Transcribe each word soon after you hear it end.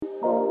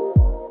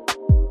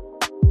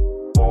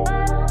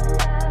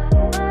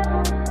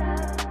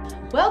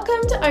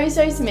Welcome to Oh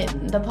So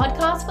Smitten, the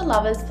podcast for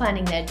lovers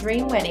planning their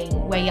dream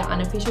wedding. We're your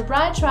unofficial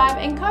bride tribe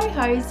and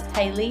co-hosts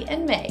Hayley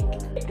and Meg.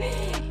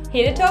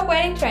 Here to talk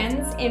wedding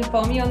trends,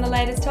 inform you on the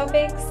latest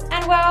topics,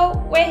 and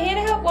well, we're here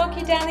to help walk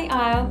you down the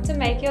aisle to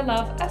make your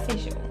love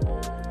official.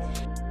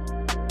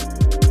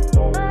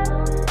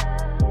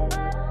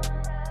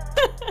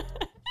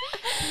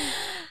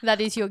 That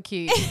is your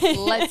cue.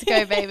 Let's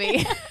go,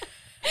 baby.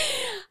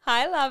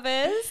 Hi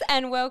lovers,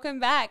 and welcome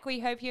back. We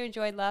hope you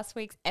enjoyed last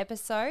week's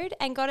episode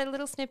and got a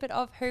little snippet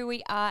of who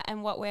we are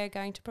and what we're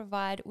going to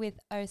provide with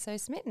Oh So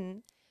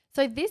Smitten.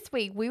 So this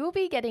week we will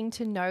be getting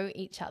to know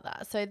each other.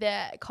 So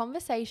the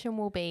conversation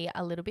will be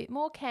a little bit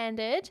more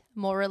candid,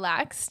 more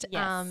relaxed,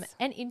 Yes.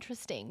 and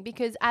interesting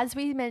because as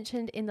we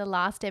mentioned in the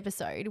last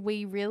episode,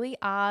 we really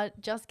are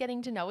just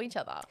getting to know each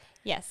other.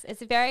 Yes,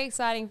 it's very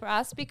exciting for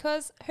us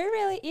because who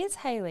really is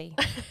Hayley?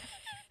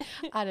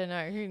 I don't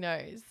know. Who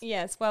knows?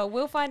 Yes, well,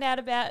 we'll find out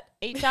about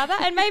each other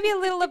and maybe a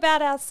little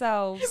about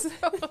ourselves.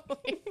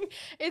 Probably.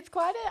 It's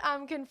quite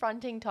a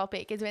confronting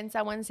topic is when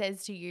someone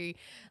says to you,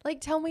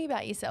 like, tell me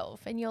about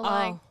yourself. And you're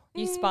like,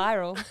 you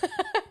spiral.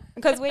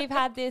 Because we've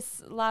had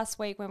this last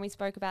week when we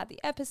spoke about the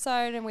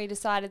episode and we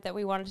decided that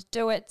we wanted to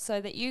do it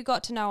so that you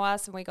got to know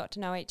us and we got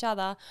to know each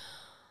other.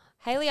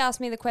 Hayley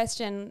asked me the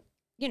question,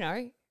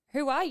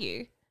 who are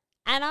you?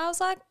 And I was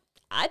like,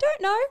 I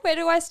don't know. Where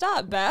do I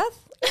start,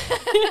 Beth?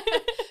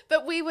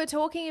 But we were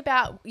talking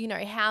about,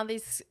 how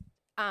this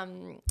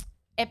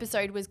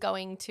episode was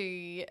going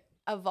to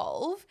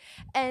evolve.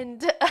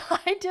 And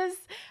I just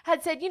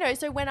had said,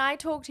 so when I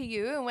talk to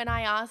you and when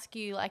I ask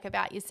you like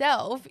about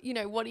yourself,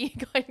 what are you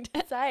going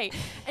to say?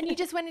 And you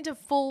just went into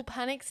full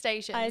panic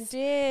stations. I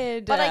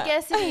did. But I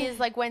guess it is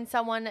like when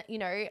someone,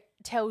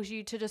 tells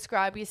you to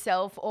describe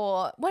yourself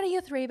or what are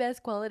your 3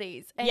 best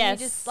qualities? And yes.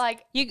 you just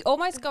like. You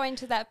almost go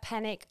into that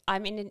panic.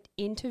 I'm in an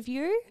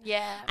interview.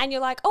 Yeah. And you're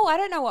like, I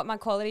don't know what my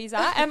qualities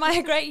are. Am I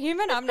a great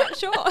human? I'm not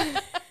sure.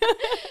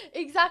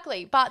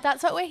 Exactly. But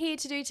that's what we're here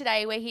to do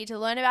today. We're here to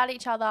learn about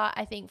each other.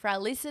 I think for our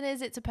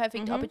listeners, it's a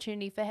perfect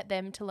opportunity for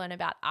them to learn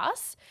about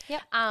us.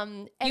 Yep.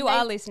 And you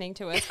are listening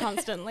to us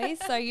constantly,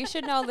 so you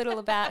should know a little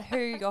about who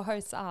your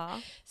hosts are.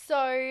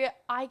 So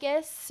I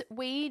guess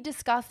we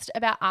discussed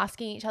about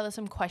asking each other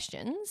some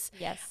questions.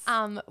 Yes.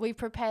 We've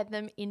prepared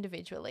them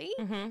individually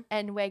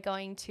and we're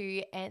going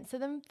to answer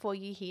them for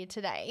you here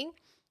today.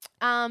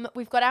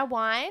 We've got our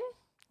wine.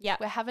 Yeah.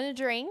 We're having a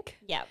drink.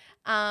 Yeah.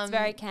 It's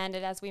very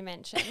candid, as we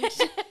mentioned.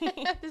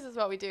 This is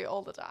what we do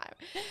all the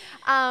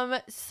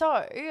time.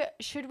 So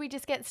should we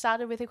just get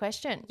started with a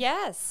question?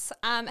 Yes.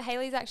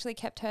 Hayley's actually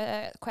kept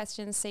her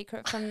questions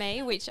secret from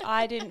me, which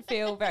I didn't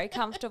feel very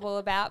comfortable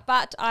about,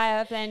 but I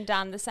have then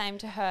done the same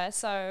to her.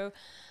 So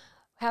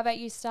how about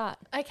you start?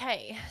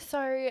 Okay.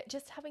 So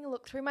just having a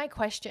look through my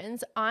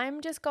questions,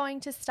 I'm just going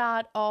to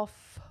start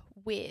off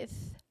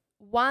with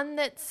one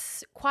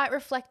that's quite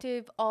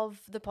reflective of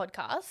the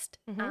podcast,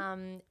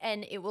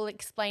 and it will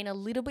explain a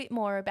little bit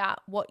more about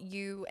what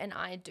you and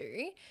I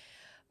do.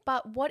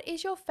 But what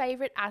is your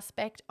favorite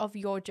aspect of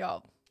your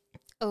job?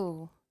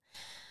 Oh,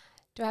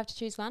 do I have to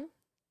choose one?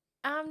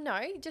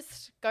 No,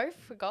 just go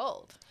for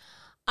gold.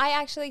 I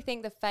actually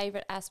think the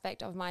favorite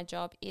aspect of my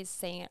job is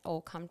seeing it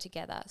all come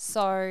together.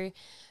 So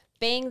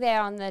being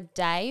there on the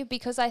day,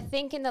 because I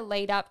think in the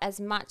lead up,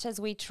 as much as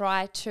we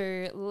try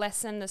to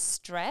lessen the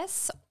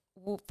stress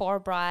for a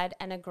bride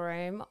and a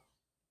groom,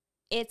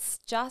 it's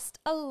just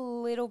a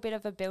little bit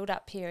of a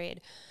build-up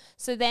period.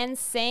 So then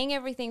seeing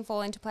everything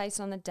fall into place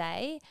on the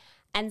day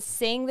and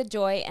seeing the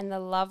joy and the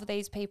love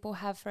these people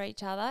have for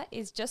each other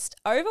is just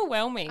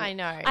overwhelming. I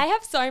know. I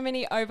have so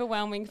many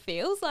overwhelming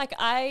feels. Like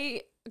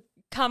I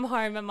come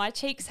home and my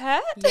cheeks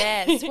hurt.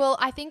 Yes. Well,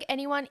 I think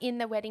anyone in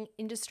the wedding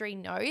industry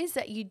knows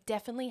that you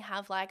definitely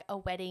have like a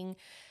wedding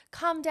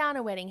come down,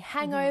 a wedding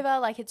hangover.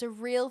 Like it's a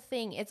real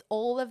thing. It's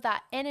all of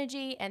that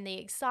energy and the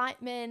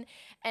excitement.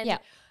 And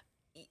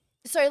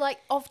so like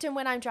often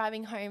when I'm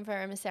driving home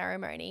from a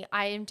ceremony,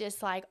 I am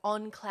just like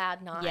on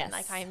cloud 9. Yes.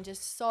 Like I am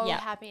just so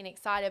happy and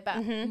excited.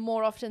 But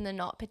more often than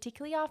not,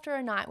 particularly after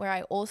a night where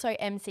I also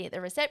MC at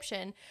the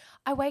reception,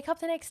 I wake up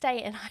the next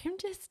day and I'm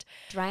just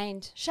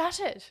drained,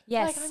 shattered.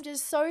 Yes. Like I'm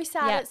just so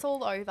sad it's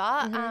all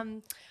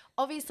over.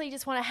 Obviously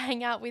just want to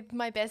hang out with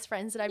my best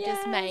friends that I've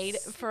just made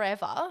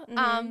forever.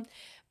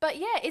 But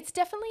yeah, it's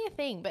definitely a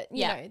thing. But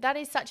you know, that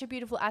is such a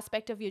beautiful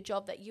aspect of your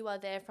job that you are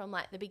there from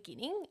like the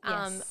beginning,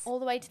 all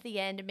the way to the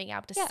end and being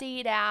able to see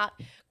it out,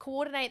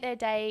 coordinate their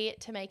day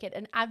to make it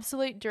an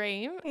absolute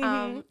dream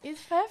is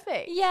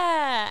perfect.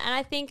 Yeah. And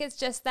I think it's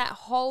just that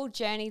whole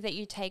journey that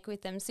you take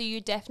with them. So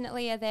you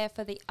definitely are there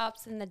for the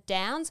ups and the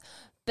downs,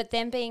 but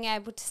then being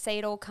able to see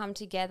it all come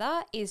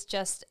together is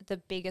just the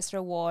biggest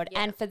reward.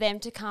 Yeah. And for them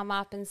to come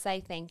up and say,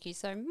 thank you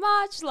so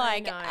much.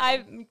 Like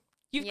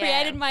You've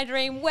created my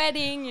dream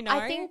wedding,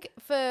 I think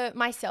for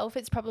myself,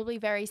 it's probably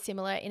very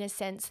similar in a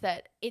sense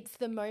that it's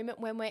the moment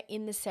when we're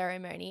in the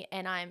ceremony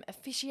and I'm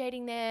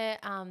officiating their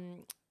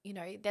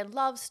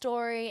love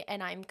story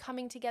and I'm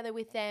coming together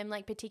with them,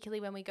 like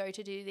particularly when we go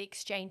to do the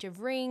exchange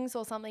of rings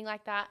or something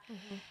like that.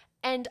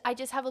 And I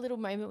just have a little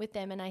moment with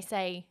them and I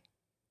say,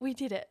 we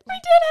did it. We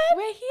did it.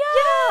 We're here.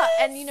 Yes.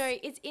 And, you know,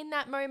 it's in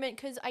that moment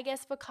because I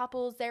guess for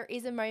couples, there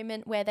is a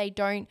moment where they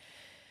don't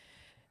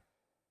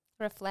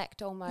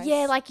reflect almost.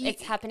 Yeah, like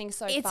it's happening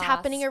so fast. It's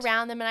happening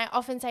around them. And I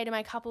often say to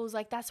my couples,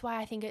 like, that's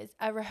why I think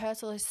a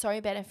rehearsal is so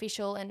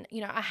beneficial. And,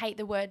 you know, I hate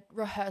the word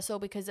rehearsal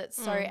because it's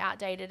so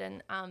outdated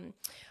and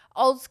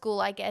old school,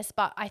 I guess.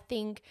 But I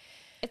think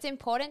it's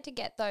important to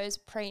get those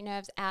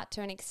pre-nerves out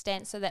to an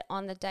extent so that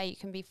on the day you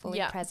can be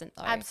fully present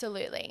though.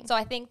 Absolutely. So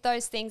I think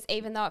those things,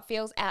 even though it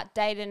feels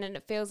outdated and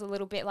it feels a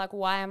little bit like,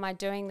 why am I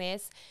doing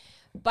this?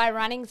 By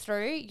running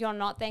through, you're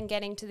not then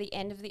getting to the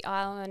end of the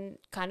aisle and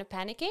kind of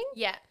panicking.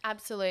 Yeah,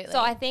 absolutely.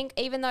 So I think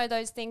even though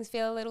those things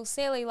feel a little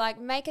silly,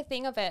 like make a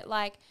thing of it.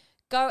 Like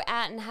go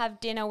out and have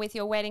dinner with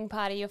your wedding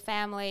party, your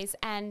families,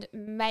 and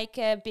make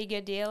a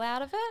bigger deal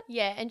out of it.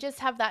 Yeah, and just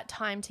have that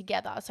time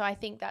together. So I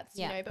think that's,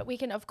 you know, but we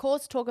can, of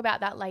course, talk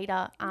about that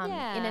later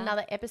in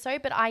another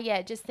episode. But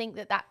I, just think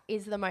that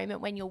is the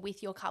moment when you're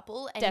with your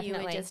couple and you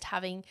are just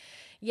having,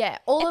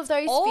 all of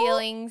those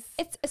feelings.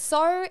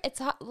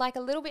 It's like a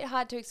little bit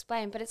hard to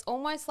explain, but it's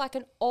almost like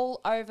an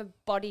all over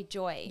body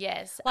joy.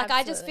 Yes, like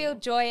absolutely. I just feel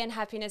joy and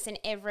happiness in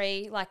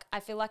every, like I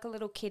feel like a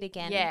little kid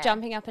again,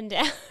 jumping up and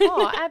down.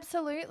 Oh,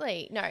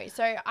 absolutely. No,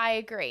 so I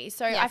agree.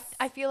 So Yes.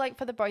 I feel like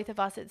for the both of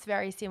us, it's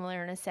very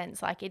similar in a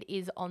sense. Like it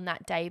is on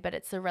that day, but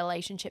it's the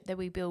relationship that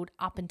we build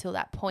up until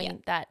that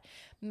point that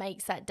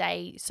makes that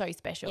day so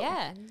special.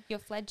 Yeah, your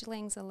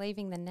fledglings are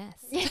leaving the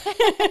nest.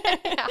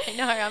 I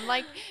know. I'm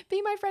like,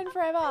 be my friend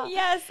forever.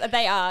 Yes,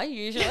 they are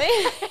usually.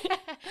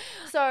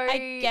 So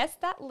I guess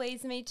that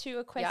leads me to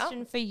a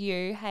question for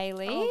you,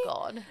 Hayley. Oh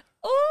God.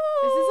 Ooh.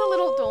 This is a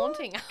little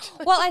daunting,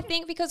 actually. Well, I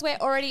think because we're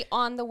already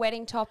on the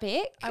wedding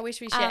topic. I wish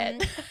we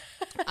shared.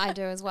 I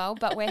do as well,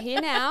 but we're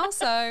here now,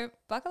 so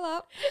buckle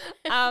up.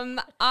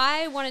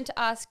 I wanted to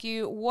ask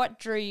you, what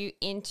drew you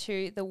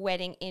into the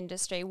wedding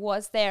industry?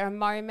 Was there a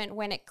moment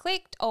when it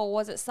clicked, or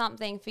was it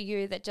something for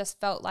you that just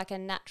felt like a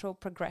natural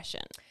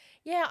progression?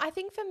 Yeah, I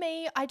think for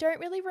me, I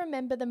don't really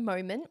remember the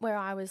moment where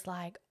I was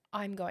like,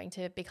 I'm going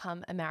to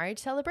become a marriage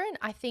celebrant.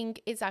 I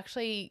think it's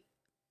actually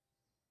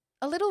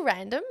a little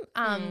random,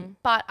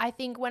 but I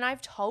think when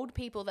I've told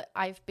people that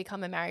I've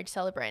become a marriage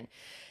celebrant,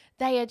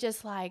 they are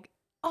just like,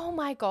 oh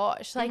my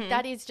gosh, like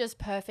that is just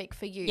perfect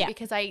for you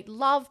because I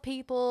love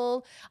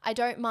people. I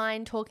don't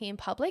mind talking in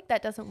public.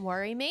 That doesn't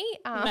worry me.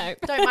 No.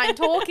 Don't mind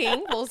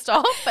talking, full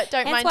stop, but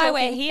don't mind talking.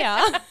 talking.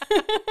 That's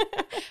why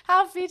we're here.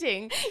 How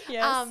fitting.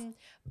 Yes.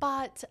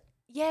 But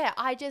yeah,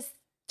 I just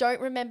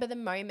don't remember the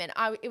moment.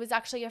 It was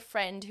actually a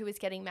friend who was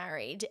getting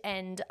married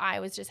and I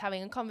was just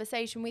having a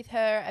conversation with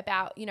her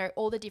about, you know,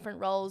 all the different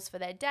roles for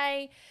their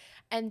day.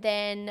 And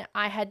then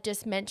I had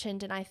just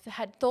mentioned and I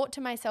had thought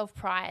to myself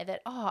prior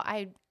that,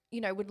 I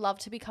would love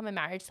to become a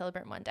marriage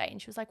celebrant one day.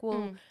 And she was like,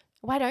 well,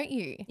 why don't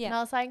you? Yeah. And I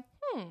was like,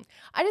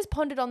 I just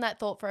pondered on that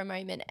thought for a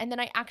moment. And then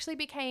I actually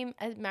became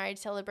a marriage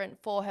celebrant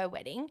for her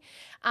wedding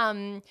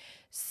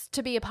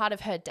to be a part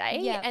of her day.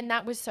 Yeah. And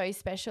that was so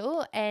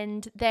special.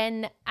 And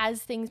then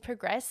as things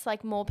progressed,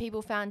 like more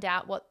people found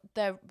out what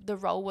the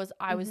role was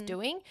I was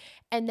doing.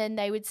 And then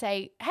they would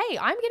say, hey,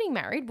 I'm getting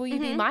married. Will you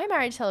be my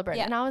marriage celebrant?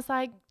 Yeah. And I was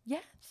like,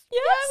 yes.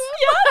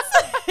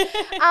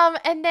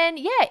 And then,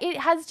 it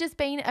has just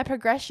been a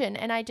progression.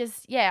 And I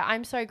just,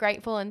 I'm so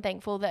grateful and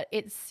thankful that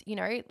it's,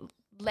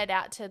 led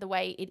out to the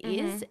way it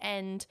is.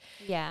 And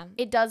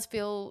it does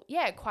feel,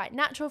 quite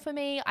natural for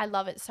me. I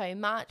love it so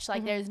much.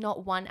 Like there's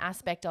not one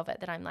aspect of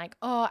it that I'm like,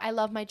 oh, I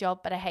love my job,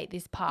 but I hate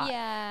this part.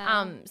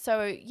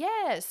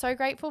 So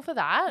grateful for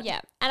that. Yeah.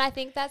 And I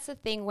think that's the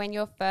thing when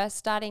you're first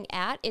starting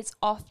out, it's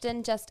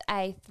often just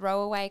a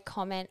throwaway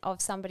comment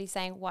of somebody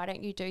saying, why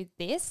don't you do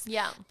this?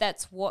 Yeah.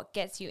 That's what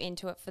gets you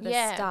into it for the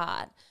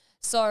start.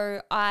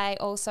 So I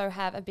also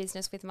have a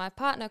business with my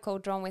partner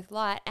called Drawn with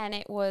Light, and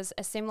it was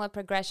a similar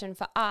progression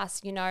for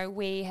us. You know,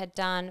 we had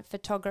done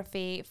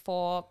photography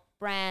for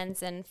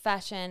brands and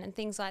fashion and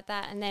things like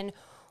that. And then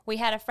we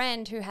had a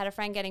friend who had a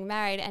friend getting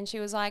married and she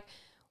was like,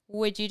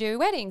 would you do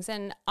weddings?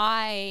 And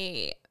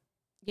I,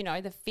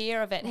 the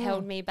fear of it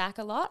held me back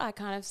a lot. I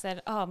kind of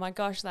said, oh my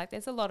gosh, like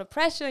there's a lot of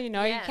pressure, you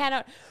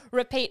cannot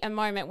repeat a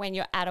moment when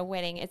you're at a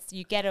wedding. It's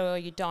you get it or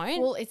you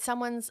don't. Well, it's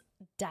someone's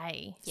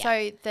day. Yeah.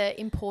 So the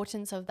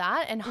importance of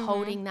that and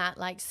holding that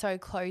like so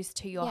close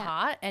to your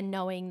heart and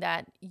knowing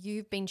that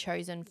you've been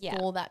chosen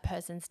for that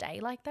person's day,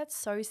 like that's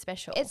so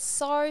special. It's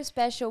so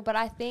special, but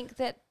I think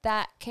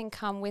that can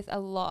come with a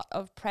lot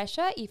of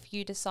pressure if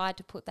you decide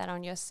to put that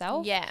on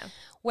yourself. Yeah.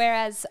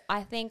 Whereas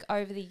I think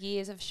over the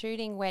years of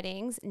shooting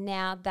weddings,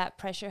 now that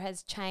pressure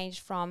has changed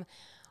from,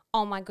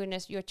 oh my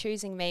goodness, you're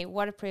choosing me.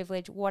 What a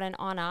privilege. What an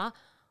honor.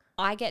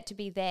 I get to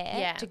be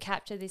there to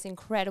capture this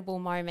incredible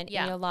moment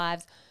in your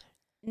lives.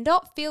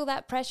 Not feel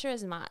that pressure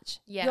as much.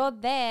 Yeah. You're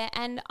there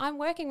and I'm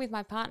working with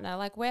my partner.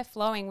 Like we're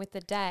flowing with the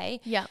day.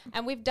 Yeah.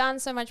 And we've done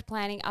so much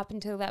planning up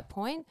until that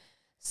point.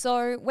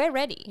 So we're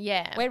ready.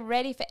 Yeah. We're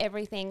ready for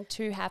everything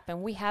to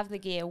happen. We have the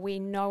gear. We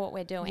know what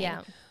we're doing.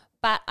 Yeah.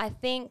 But I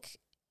think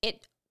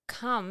it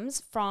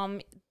comes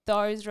from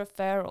those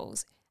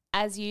referrals.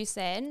 As you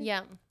said,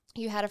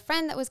 you had a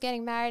friend that was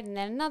getting married and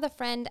then another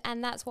friend,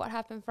 and that's what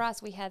happened for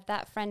us. We had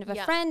that friend of a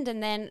friend,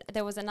 and then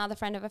there was another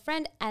friend of a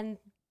friend, and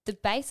the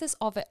basis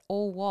of it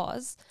all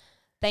was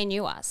they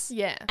knew us.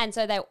 Yeah. And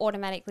so they were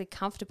automatically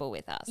comfortable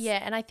with us.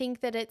 Yeah, and I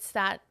think that it's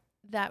that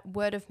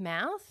word of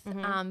mouth,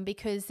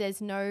 because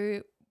there's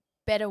no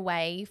better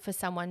way for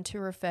someone to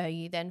refer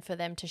you than for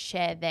them to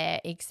share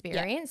their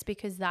experience,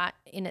 because that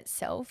in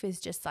itself is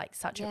just like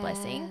such a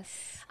blessing.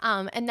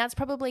 And that's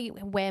probably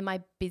where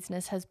my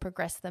business has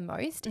progressed the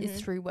most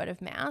is through word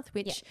of mouth,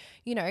 which,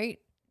 you know,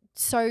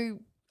 so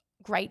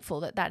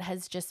grateful that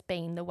has just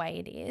been the way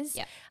it is.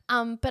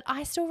 But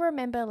I still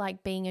remember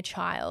like being a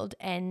child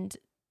and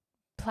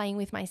playing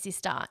with my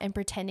sister and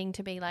pretending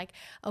to be like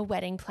a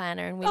wedding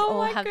planner, and we'd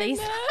all have these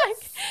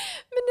like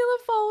manila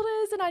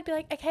folders, and I'd be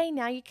like, okay,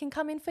 now you can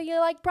come in for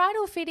your like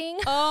bridal fitting.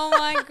 Oh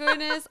my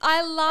goodness.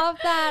 I love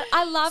that.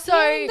 I love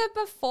hearing the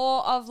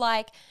before of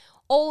like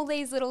all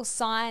these little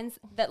signs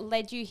that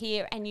led you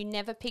here and you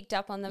never picked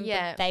up on them,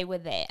 but they were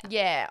there.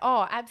 Yeah.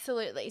 Oh,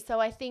 absolutely. So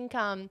I think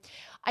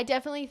I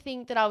definitely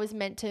think that I was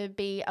meant to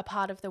be a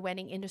part of the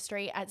wedding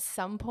industry at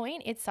some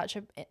point. It's such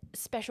a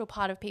special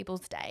part of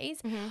people's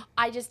days.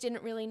 I just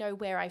didn't really know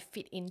where I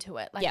fit into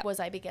it. Like, was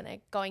I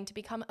going to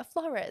become a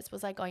florist?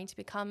 Was I going to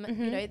become,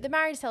 you know, the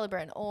marriage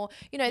celebrant? Or,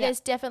 you know, there's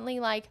definitely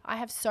like, I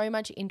have so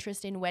much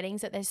interest in weddings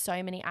that there's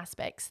so many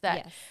aspects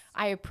that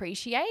I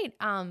appreciate.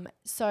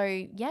 So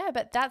yeah,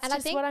 but that's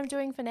just what I'm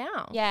doing for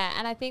now. Yeah.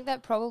 And I think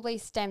that probably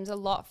stems a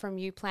lot from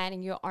you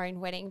planning your own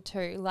wedding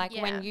too. Like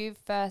when you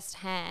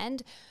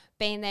firsthand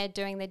been there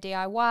doing the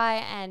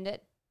DIY and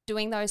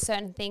doing those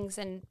certain things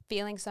and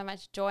feeling so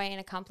much joy and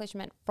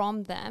accomplishment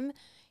from them,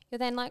 you're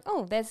then like,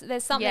 oh,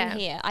 there's something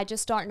here. I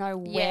just don't know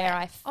where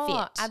I fit.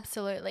 Oh,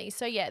 absolutely.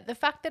 So yeah, the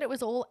fact that it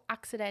was all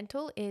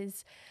accidental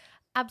is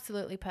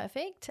absolutely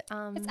perfect.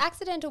 It's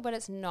accidental, but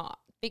it's not,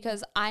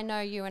 because I know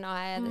you and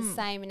I are the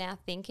same in our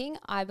thinking.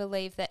 I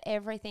believe that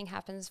everything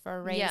happens for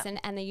a reason,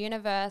 and the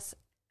universe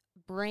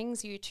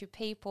brings you to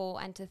people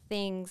and to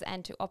things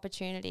and to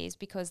opportunities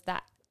because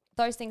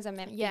those things are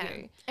meant for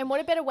you. And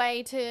what a better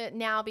way to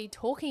now be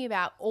talking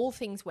about all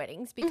things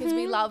weddings, because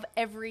we love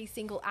every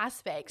single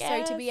aspect.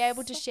 So to be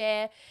able to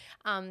share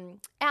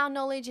our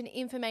knowledge and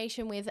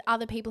information with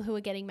other people who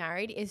are getting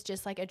married is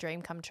just like a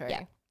dream come true.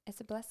 Yeah, it's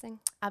a blessing.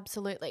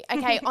 Absolutely.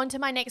 Okay, on to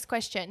my next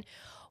question.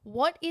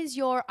 What is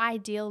your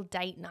ideal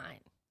date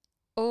night?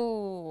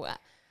 Oh,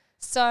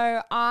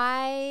 so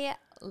I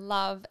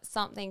love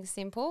something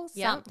simple,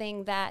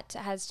 something that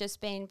has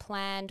just been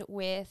planned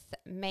with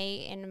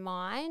me in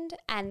mind,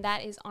 and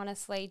that is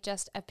honestly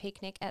just a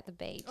picnic at the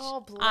beach. Oh,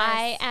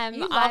 bless.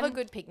 You love a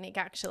good picnic,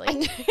 actually. I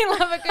do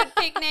love a good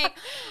picnic.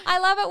 I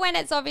love it when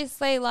it's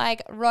obviously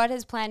like Rod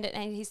has planned it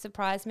and he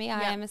surprised me.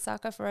 I am a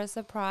sucker for a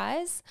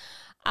surprise.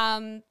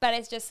 But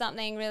it's just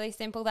something really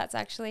simple. That's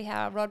actually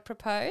how Rod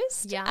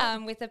proposed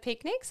with a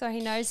picnic. So he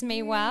knows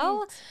me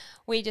well.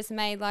 We just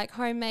made like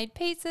homemade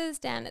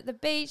pizzas down at the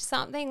beach,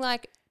 something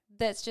like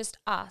that's just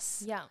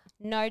us. Yeah.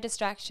 No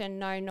distraction,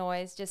 no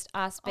noise, just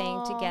us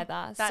being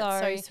together. That's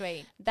so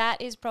sweet.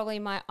 That is probably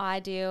my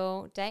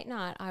ideal date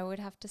night, I would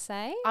have to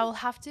say. I will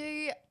have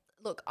to...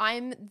 Look,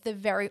 I'm the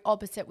very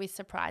opposite with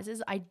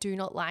surprises. I do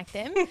not like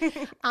them.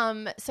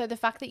 So the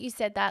fact that you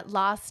said that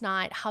last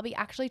night, hubby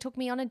actually took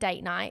me on a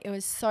date night. It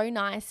was so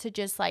nice to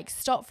just like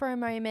stop for a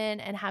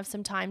moment and have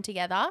some time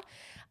together.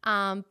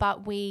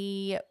 But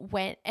we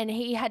went, and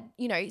he had,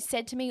 you know,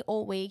 said to me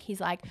all week, he's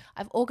like,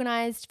 I've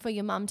organized for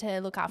your mum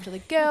to look after the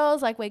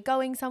girls. Like, we're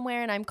going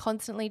somewhere. And I'm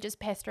constantly just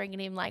pestering at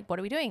him, like, what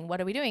are we doing?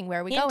 What are we doing?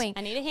 Where are we going?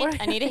 I need a hint.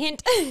 I need a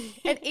hint.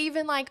 And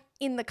even like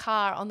in the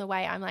car on the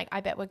way, I'm like,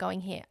 I bet we're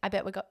going here. I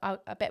bet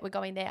we're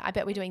going there. I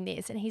bet we're doing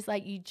this. And he's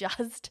like, you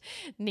just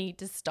need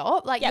to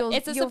stop. Like, you'll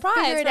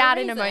figure it out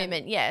in a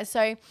moment. Yeah.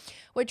 So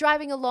we're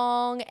driving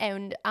along,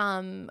 and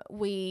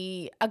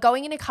we are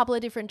going in a couple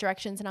of different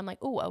directions, and I'm like,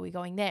 oh, are we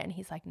going there? And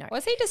he's like, no.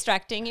 Was he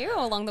distracting you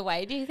along the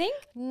way, do you think?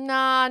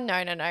 No.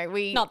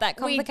 Not that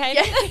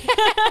complicated.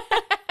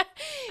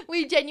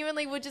 We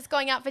genuinely were just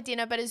going out for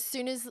dinner, but as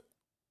soon as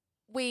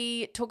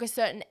we took a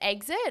certain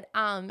exit,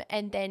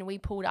 and then we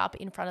pulled up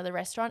in front of the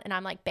restaurant, and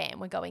I'm like, bam,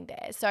 we're going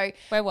there. So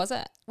where was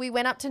it? We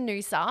went up to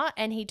Noosa,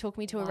 and he took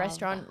me to a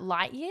restaurant,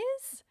 Light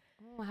Years.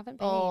 Oh, I haven't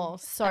been. Oh,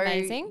 so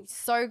amazing.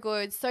 So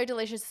good, so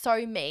delicious,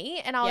 so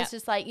me. And I was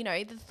just like, you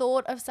know, the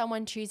thought of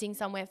someone choosing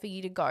somewhere for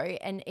you to go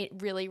and it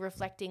really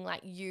reflecting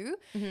like you,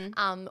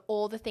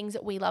 all the things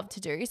that we love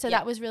to do. So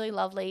that was really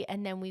lovely.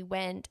 And then we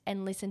went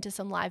and listened to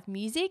some live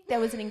music.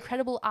 There was an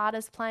incredible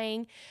artist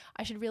playing.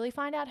 I should really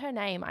find out her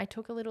name. I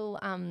took a little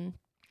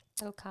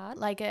card?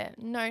 Not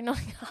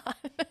a card.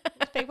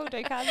 People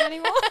do cards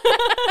anymore?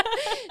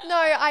 No,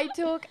 I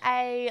took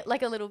a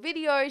little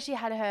video. She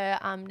had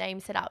her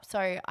name set up,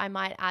 so I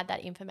might add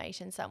that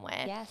information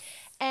somewhere. Yes.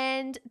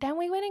 And then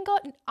we went and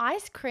got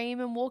ice cream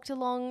and walked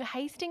along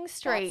Hastings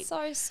Street. That's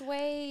so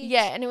sweet.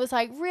 Yeah, and it was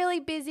like really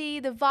busy.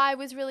 The vibe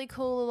was really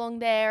cool along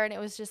there, and it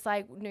was just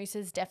like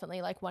Noosa's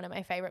definitely like one of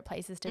my favorite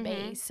places to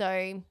be.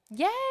 So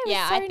yeah, it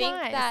was so I think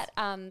nice. that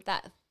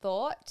that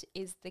thought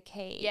is the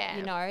key. Yeah,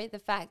 you know, the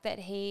fact that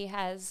he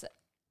has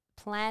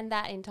planned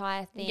that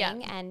entire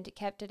thing and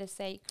kept it a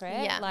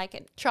secret. Yeah. Like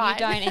you Tried.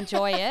 don't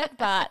enjoy it,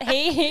 but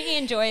he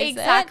enjoys it.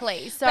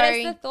 Exactly. So but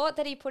it's the thought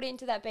that he put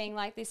into that being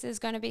like, this is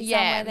going to be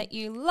somewhere that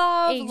you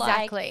love.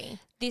 Exactly. Like,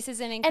 this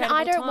is an incredible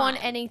And I don't time.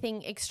 want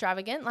anything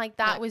extravagant. Like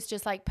that was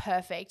just like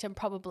perfect and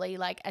probably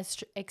like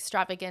as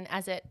extravagant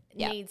as it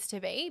needs to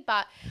be.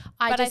 But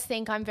I just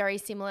think I'm very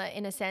similar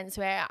in a sense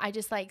where I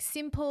just like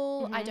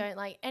simple. I don't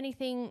like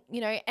anything, you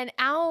know, and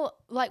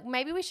like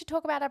maybe we should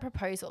talk about our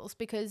proposals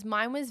because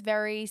mine was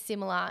very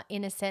similar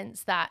in a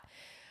sense that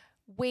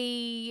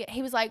he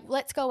was like,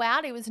 let's go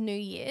out. It was New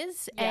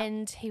Year's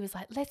and he was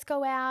like, let's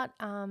go out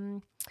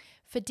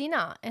for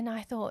dinner. And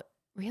I thought,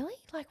 really?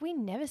 Like we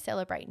never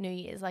celebrate New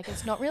Year's. Like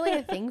it's not really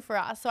a thing for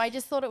us. So I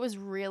just thought it was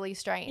really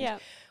strange. Yeah.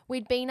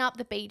 We'd been up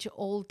the beach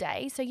all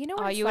day. So you know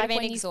what it's like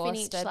when you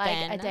finish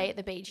like a day at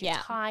the beach, you're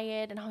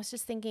tired. And I was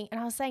just thinking, and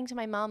I was saying to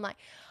my mum, like,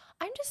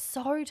 I'm just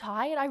so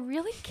tired. I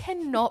really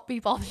cannot be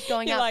bothered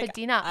going out for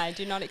dinner. I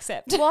do not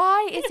accept.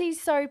 Why is he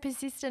so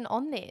persistent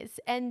on this?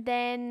 And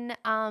then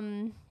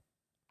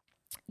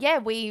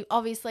we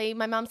obviously,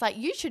 my mum's like,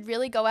 you should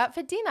really go out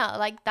for dinner.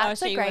 Like,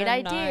 that's a great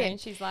idea. And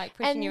she's like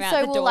pushing you out the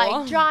door. And so we're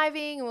like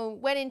driving and we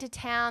went into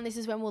town. This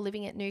is when we were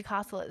living at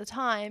Newcastle at the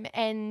time.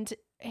 And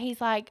he's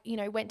like, you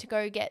know, went to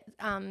go get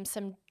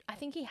some, I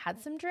think he had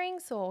some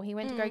drinks or he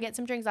went to go get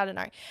some drinks. I don't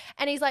know.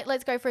 And he's like,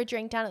 let's go for a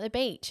drink down at the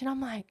beach. And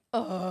I'm like,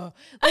 oh.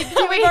 Like,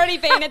 we've already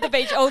been at the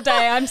beach all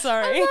day. I'm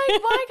sorry. I'm like,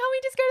 why can't we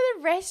just go to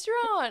the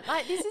restaurant?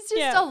 Like, this is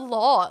just a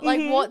lot.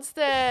 Like,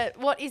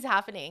 what is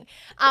happening?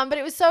 But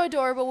it was so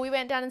adorable. We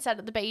went down and sat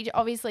at the beach.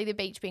 Obviously, the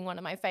beach being one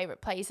of my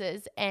favorite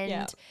places.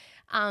 And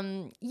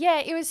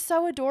it was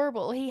so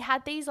adorable. He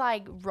had these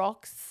like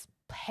rocks,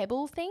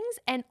 pebble things,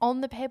 and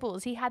on the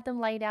pebbles he had them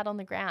laid out on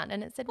the ground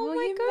and it said, will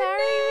you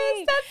marry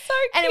me? That's so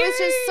cute. And it was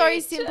just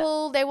so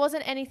simple. There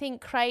wasn't anything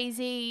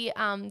crazy.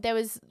 There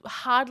was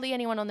hardly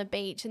anyone on the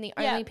beach and the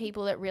only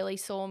people that really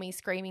saw me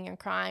screaming and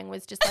crying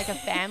was just like a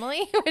family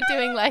who were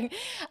doing like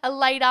a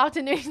late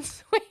afternoon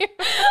swim.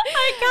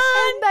 I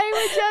can't. And they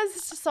were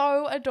just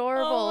so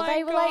adorable.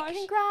 They were like,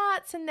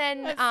 congrats. And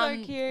then that's so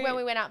cute. when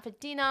we went out for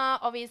dinner,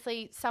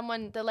 obviously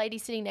the lady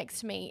sitting next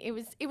to me,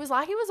 it was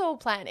like it was all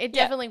planned. It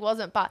definitely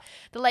wasn't, but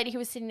the lady who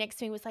was sitting next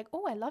to me was like,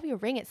 oh, I love your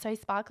ring. It's so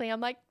sparkly. I'm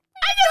like,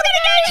 I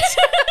just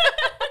got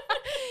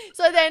engaged.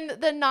 So then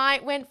the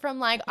night went from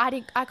like,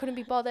 I couldn't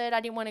be bothered. I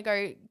didn't want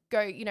to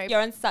go, you know. You're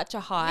on such a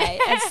high.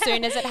 As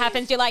soon as it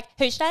happens, you're like,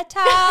 who should I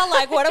tell?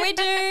 Like, what do we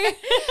do?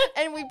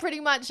 And we pretty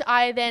much,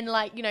 I then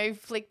like, you know,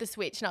 flicked the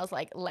switch and I was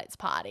like, let's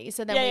party.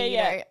 So then we, you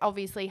know,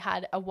 obviously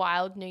had a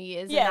wild New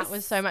Year's and that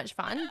was so much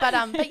fun. But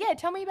yeah,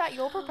 tell me about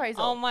your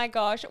proposal. Oh my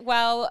gosh.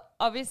 Well,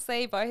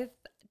 obviously both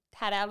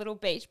had our little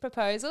beach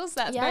proposals.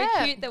 That's very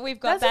cute that we've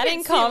got that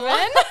in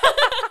common.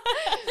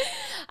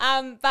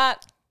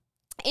 But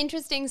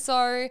interesting.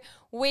 So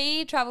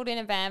we traveled in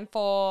a van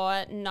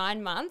for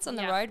 9 months on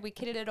the road. We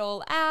kitted it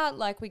all out,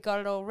 like we got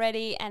it all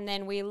ready, and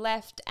then we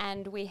left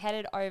and we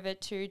headed over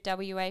to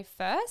WA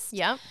first.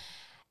 Yeah.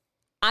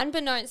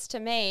 Unbeknownst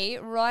to me,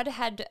 Rod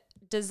had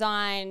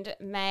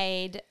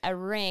made a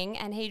ring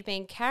and he'd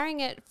been carrying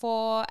it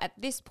for, at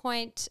this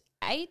point,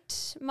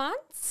 8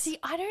 months. See,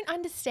 I don't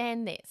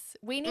understand this.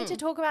 We need to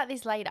talk about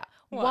this later.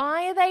 What?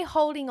 Why are they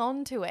holding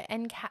on to it?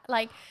 And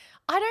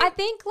I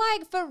think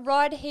like for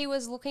Rod, he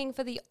was looking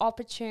for the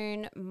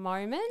opportune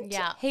moment.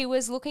 Yeah. He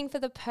was looking for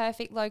the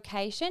perfect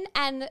location.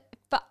 And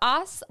for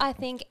us, I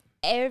think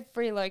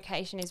every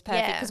location is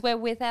perfect because we're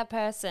with our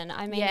person.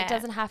 I mean, it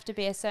doesn't have to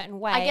be a certain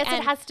way. I guess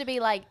it has to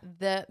be like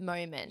the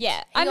moment.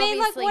 Yeah. I mean,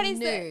 like what is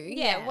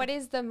what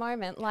is the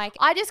moment? Like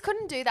I just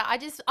couldn't do that.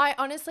 I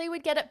honestly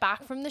would get it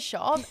back from the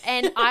shop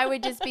and I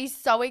would just be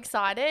so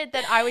excited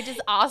that I would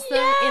just ask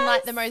them in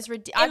like the most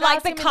ridiculous. In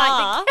like the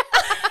car.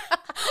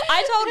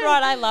 I told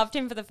Rod I loved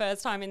him for the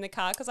first time in the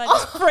car because I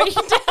just freaked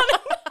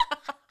out.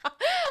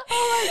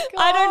 Oh my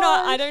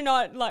God. I do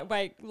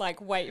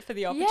not wait for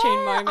the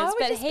opportune moments,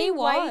 but he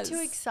was way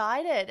too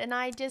excited, and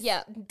I just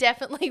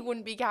definitely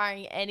wouldn't be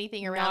carrying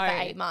anything around for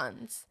 8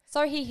 months.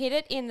 So he hid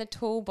it in the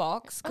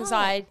toolbox because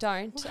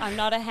I'm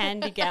not a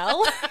handy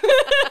gal.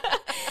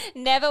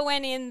 Never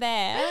went in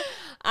there.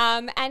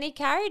 And he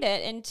carried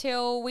it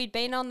until we'd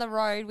been on the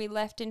road. We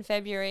left in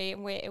February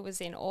and it was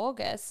in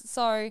August.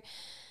 So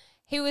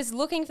he was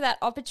looking for that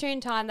opportune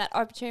time, that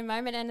opportune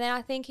moment. And then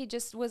I think he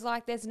just was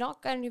like, there's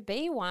not going to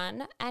be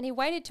one. And he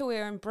waited till we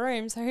were in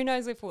Broome. So who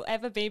knows if we'll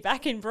ever be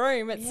back in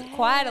Broome. It's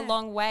quite a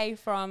long way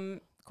from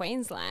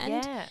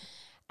Queensland. Yeah.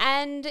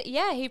 And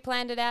he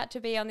planned it out to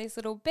be on this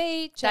little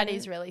beach. That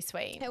is really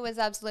sweet. It was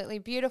absolutely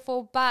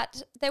beautiful.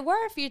 But there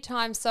were a few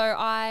times. So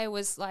I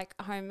was like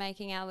home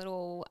making our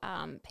little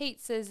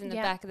pizzas in the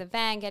back of the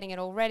van, getting it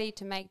all ready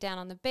to make down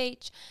on the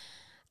beach.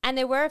 And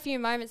there were a few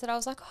moments that I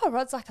was like, oh,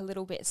 Rod's like a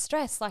little bit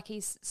stressed. Like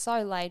he's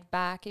so laid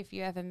back. If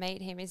you ever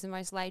meet him, he's the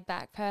most laid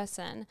back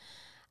person.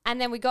 And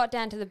then we got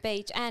down to the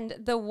beach. And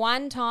the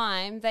one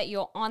time that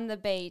you're on the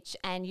beach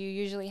and you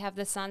usually have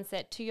the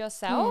sunset to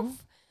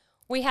yourself,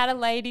 we had a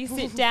lady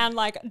sit down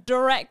like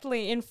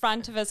directly in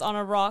front of us on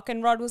a rock,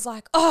 and Rod was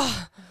like,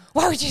 oh,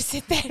 why would you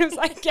sit there? It was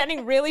like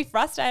getting really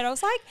frustrated. I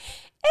was like,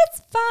 it's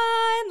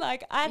fine.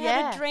 Like I'd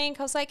had a drink.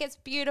 I was like, it's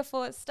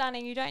beautiful. It's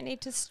stunning. You don't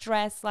need to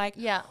stress. Like,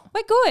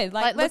 we're good.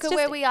 Like look at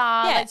where we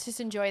are. Yeah, let's just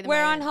enjoy the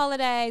We're moment. on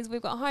holidays.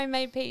 We've got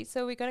homemade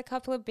pizza. We got a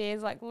couple of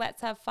beers. Like,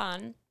 let's have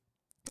fun.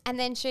 And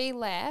then she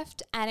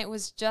left, and it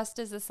was just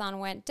as the sun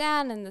went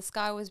down and the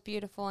sky was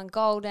beautiful and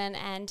golden,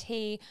 and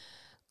he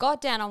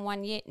got down on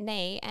one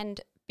knee,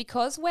 and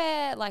because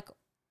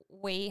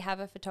we have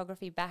a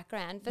photography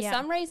background, for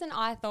some reason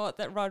I thought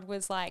that Rod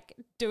was like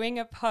doing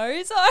a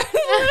pose. I was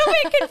a little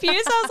bit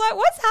confused. I was like,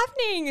 what's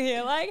happening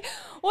here? Like,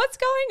 what's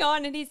going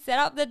on? And he set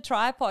up the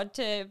tripod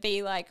to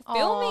be like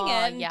filming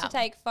it and to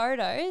take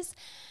photos.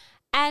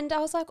 And I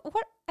was like,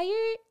 what are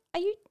you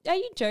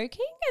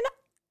joking? And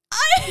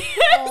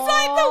it's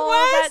like the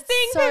worst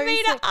thing for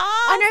me to ask.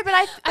 I know, but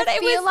I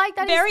feel like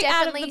that is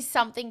definitely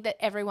something that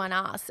everyone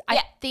asks.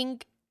 I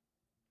think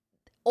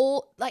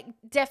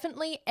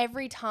definitely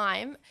every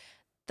time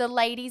the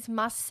ladies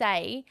must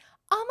say,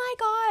 oh my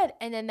God,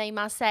 and then they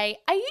must say,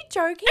 are you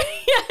joking?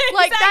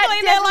 Like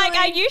exactly. They're like,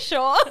 are you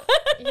sure?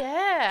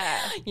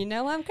 Yeah. You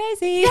know I'm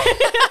crazy.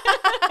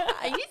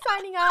 Are you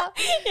signing up?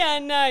 Yeah,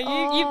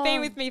 no, you've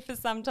been with me for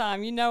some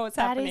time. You know what's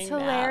happening. That is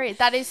hilarious.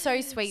 That is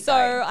so sweet.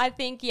 So I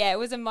think, it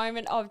was a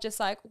moment of just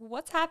like,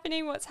 what's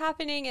happening?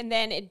 And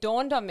then it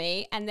dawned on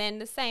me. And then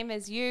the same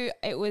as you,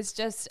 it was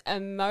just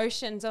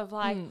emotions of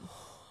like,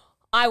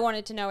 I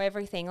wanted to know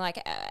everything.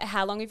 Like,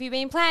 how long have you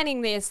been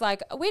planning this?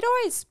 Like, we'd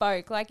always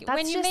spoke. Like, that's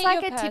when you just meet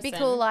like your a person,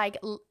 typical, like,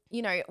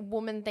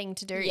 woman thing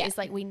to do is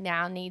like, we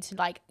now need to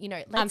like,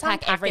 let's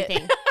unpack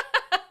everything.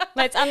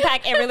 Let's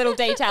unpack every little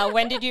detail.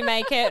 When did you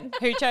make it?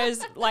 Who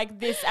chose like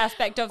this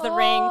aspect of the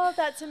ring? Oh,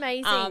 that's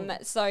amazing.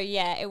 So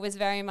yeah, it was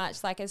very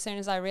much like as soon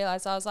as I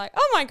realized, I was like,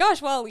 oh my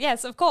gosh, well,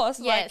 yes, of course.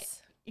 Yes. Like,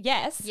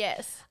 yes.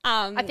 Yes.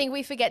 I think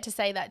we forget to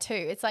say that too.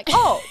 It's like,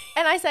 and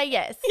I say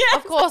yes. Yes.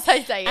 Of course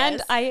I say yes.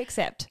 And I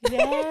accept.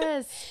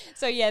 Yes.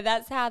 So yeah,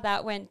 that's how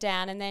that went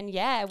down. And then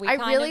I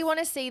really want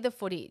to see the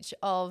footage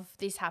of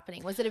this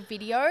happening. Was it a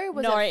video?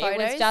 No, it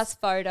was just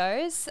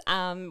photos.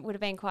 Would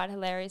have been quite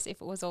hilarious if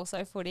it was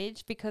also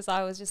footage, because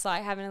I was just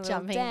like having a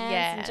little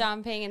dance and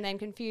jumping and then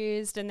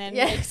confused and then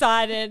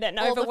excited and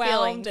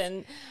overwhelmed.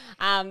 And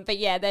but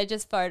yeah, they're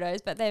just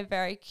photos, but they're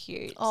very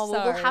cute. Oh,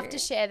 well, we'll have to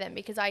share them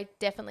because I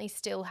definitely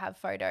still have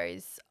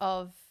photos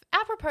of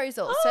our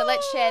proposal. So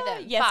let's share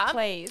them. Yes,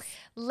 please.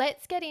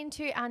 Let's get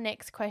into our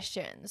next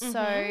question.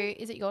 So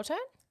is it your turn?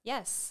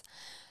 Yes.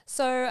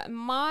 So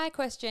my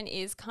question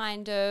is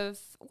kind of,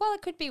 well,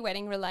 it could be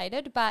wedding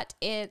related, but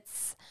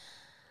it's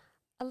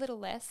a little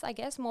less, I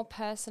guess, more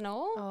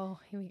personal. Oh,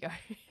 here we go.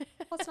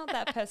 Well, it's not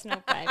that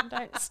personal, babe.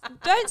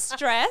 Don't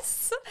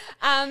stress.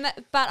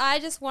 But I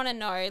just want to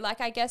know, like,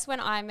 I guess when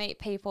I meet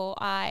people,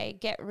 I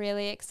get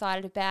really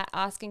excited about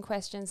asking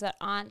questions that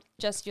aren't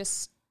just your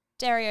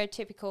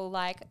stereotypical,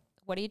 like,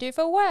 what do you do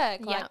for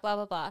work? Like, blah,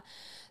 blah, blah.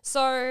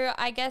 So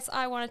I guess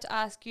I wanted to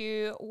ask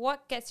you,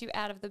 what gets you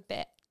out of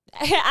bed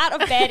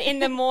in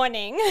the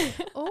morning?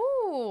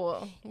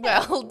 Oh,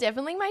 well,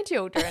 definitely my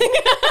children.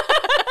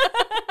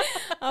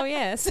 Oh,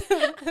 yes.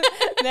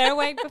 They're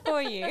awake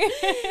before you.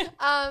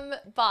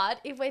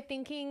 But if we're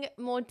thinking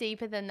more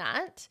deeper than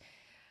that,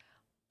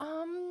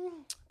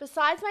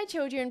 besides my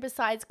children,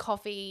 besides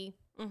coffee,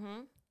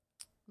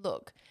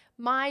 look,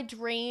 my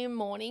dream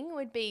morning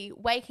would be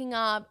waking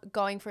up,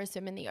 going for a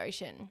swim in the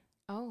ocean.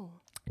 Oh.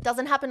 It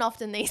doesn't happen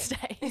often these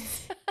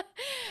days.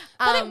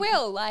 But it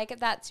will. Like,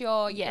 that's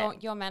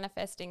you're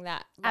manifesting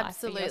that life.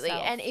 Absolutely. For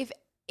yourself. And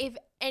if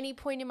any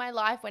point in my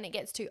life when it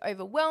gets too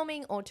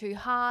overwhelming or too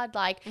hard,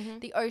 like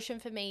the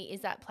ocean for me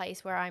is that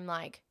place where I'm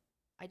like,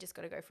 I just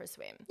got to go for a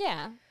swim.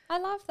 Yeah, I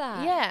love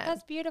that. Yeah.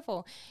 That's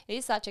beautiful. It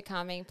is such a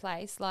calming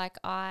place. Like,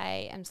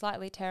 I am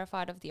slightly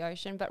terrified of the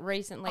ocean, but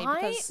recently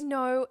I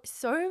know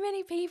so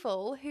many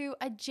people who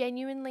are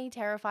genuinely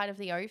terrified of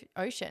the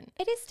ocean.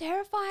 It is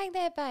terrifying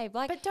there, babe.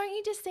 Like, but don't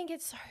you just think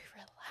it's so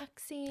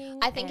relaxing?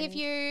 I think if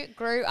you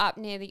grew up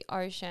near the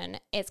ocean,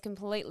 it's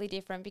completely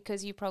different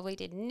because you probably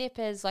did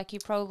nippers, like you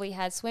probably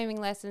had swimming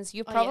lessons.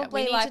 You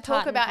probably we need to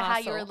talk about how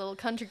you're a little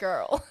country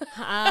girl.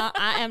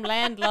 I am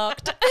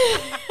landlocked.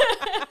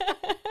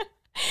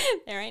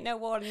 There ain't no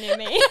water near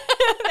me.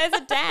 There's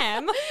a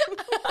dam.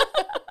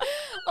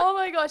 Oh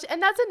my gosh.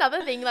 And that's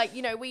another thing. Like,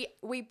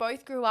 we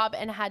both grew up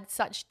and had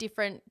such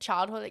different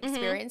childhood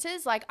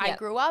experiences. Like, I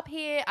grew up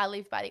here. I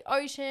lived by the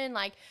ocean.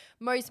 Like,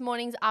 most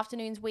mornings,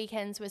 afternoons,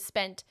 weekends were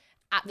spent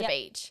at the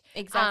beach.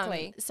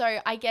 Exactly. So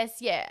I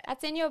guess,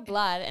 that's in your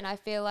blood. And I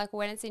feel like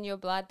when it's in your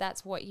blood,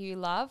 that's what you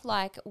love.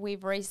 Like,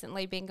 we've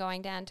recently been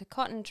going down to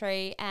Cotton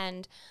Tree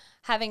and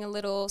having a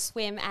little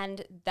swim,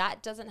 and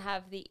that doesn't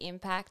have the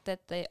impact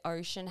that the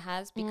ocean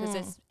has because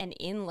it's an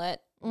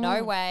inlet,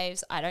 no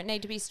waves. I don't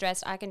need to be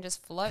stressed. I can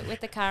just float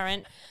with the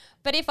current.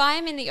 But if I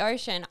am in the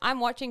ocean,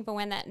 I'm watching for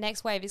when that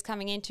next wave is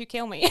coming in to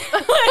kill me.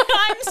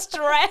 I'm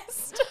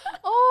stressed.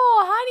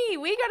 Oh, honey,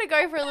 we got to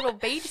go for a little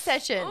beach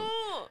session.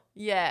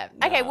 Yeah.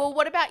 No. Okay, well,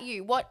 what about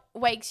you? What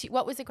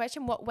was the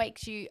question? What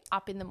wakes you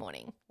up in the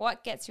morning?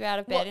 What gets you out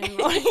of bed in the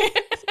morning?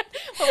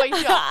 What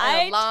wakes you up?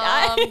 An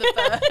alarm, the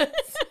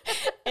birds.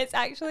 It's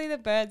actually the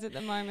birds at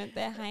the moment.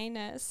 They're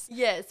heinous.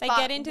 Yes. They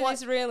get into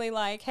this really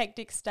like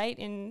hectic state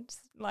in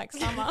like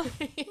summer.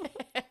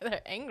 Yeah,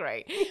 they're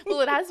angry.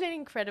 Well, it has been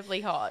incredibly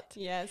hot.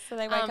 Yes, so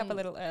they wake up a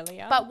little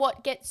earlier. But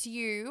what gets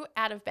you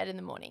out of bed in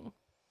the morning?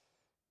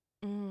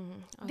 I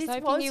was This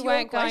hoping was you your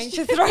weren't going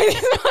to question. throw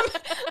this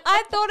one.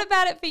 I thought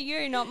about it for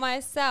you, not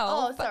myself.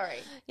 Oh, but sorry.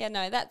 yeah,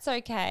 no, that's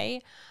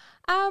okay.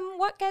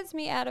 What gets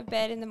me out of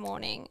bed in the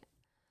morning?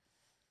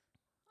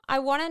 I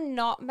want to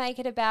not make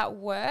it about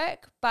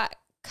work, but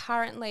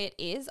currently it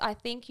is. I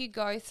think you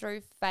go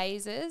through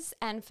phases,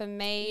 and for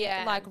me,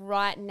 like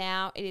right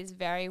now, it is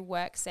very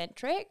work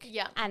centric.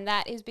 Yeah. And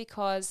that is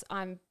because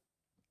I'm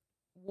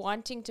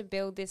wanting to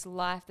build this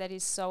life that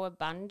is so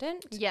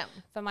abundant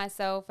for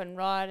myself and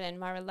Rod and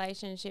my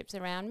relationships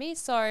around me.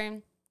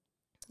 So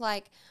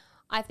like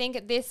I think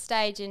at this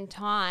stage in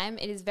time,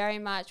 it is very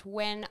much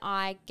when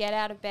I get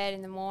out of bed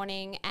in the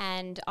morning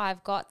and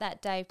I've got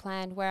that day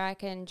planned where I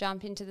can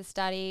jump into the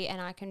study and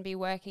I can be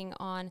working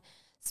on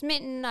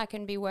Smitten, I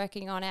can be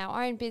working on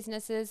our own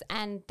businesses,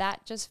 and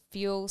that just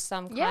fuels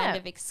some kind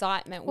of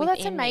excitement within me. Well,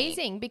 that's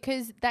amazing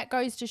because that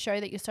goes to show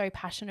that you're so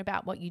passionate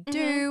about what you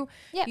do.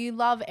 Yep. You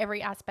love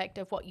every aspect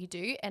of what you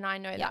do, and I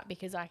know that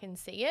because I can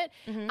see it.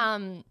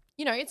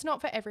 You know, it's not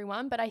for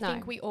everyone, but I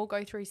think we all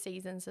go through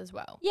seasons as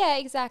well. Yeah,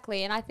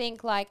 exactly. And I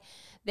think like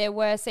there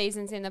were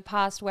seasons in the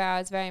past where I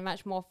was very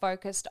much more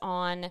focused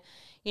on,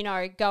 you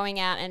know, going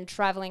out and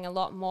traveling a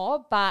lot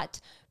more,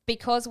 but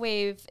because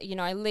we've, you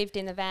know, lived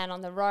in the van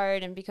on the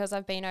road and because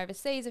I've been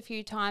overseas a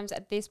few times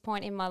at this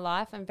point in my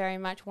life, I'm very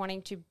much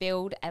wanting to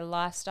build a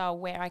lifestyle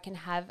where I can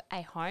have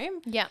a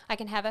home. Yeah. I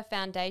can have a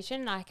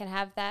foundation. I can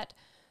have that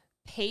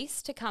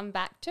peace to come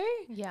back to.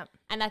 Yeah.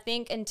 And I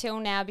think until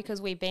now, because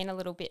we've been a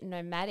little bit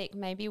nomadic,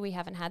 maybe we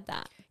haven't had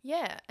that.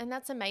 Yeah. And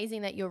that's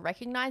amazing that you're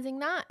recognizing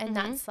that. And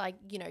that's like,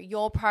 you know,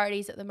 your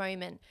priorities at the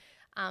moment.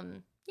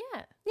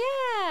 Yeah.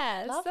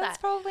 Yes, Love that's that.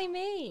 probably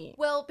me.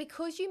 Well,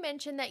 because you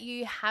mentioned that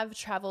you have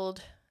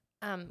traveled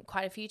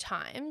quite a few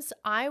times,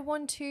 I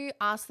want to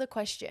ask the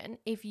question,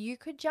 if you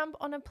could jump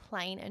on a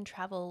plane and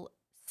travel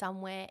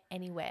somewhere,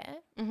 anywhere,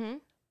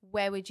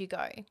 where would you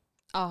go?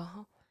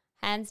 Oh,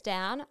 hands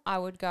down, I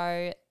would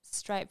go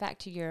straight back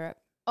to Europe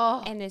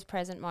in this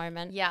present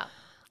moment. Yeah.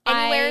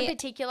 Anywhere in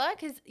particular?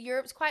 Because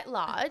Europe's quite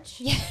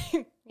large.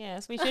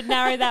 Yes, we should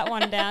narrow that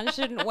one down,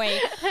 shouldn't we?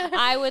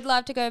 I would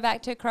love to go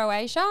back to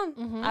Croatia.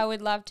 I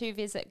would love to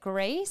visit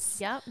Greece.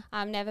 Yep.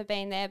 I've never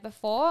been there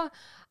before.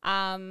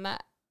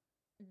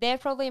 They're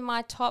probably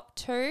my top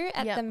two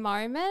at the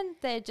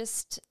moment. They're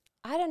just,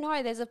 I don't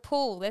know, there's a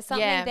pull. There's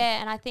something there.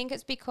 And I think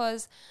it's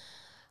because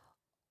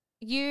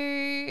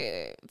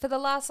for the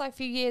last like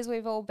few years,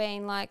 we've all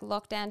been like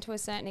locked down to a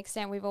certain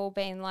extent. We've all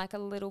been like a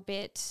little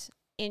bit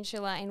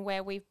insular in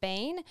where we've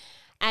been,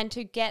 and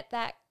to get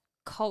that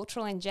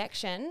cultural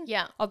injection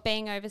of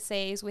being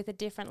overseas with a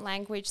different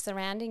language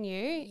surrounding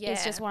you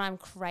is just what I'm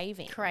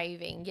craving.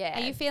 Are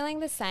you feeling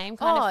the same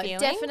kind of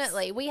feelings?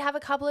 Definitely. We have a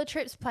couple of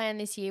trips planned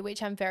this year,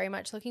 which I'm very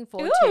much looking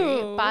forward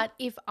to. But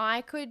if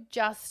I could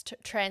just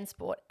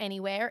transport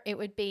anywhere, it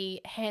would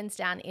be hands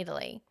down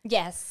Italy.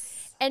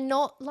 Yes. And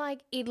not like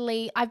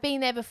Italy. I've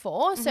been there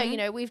before. So, you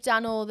know, we've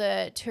done all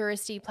the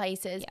touristy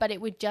places, but it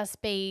would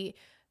just be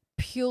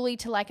purely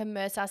to like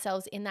immerse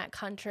ourselves in that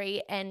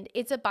country. And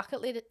it's a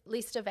bucket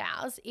list of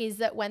ours, is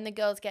that when the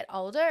girls get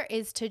older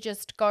is to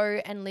just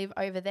go and live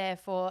over there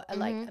for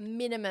like a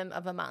minimum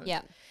of a month.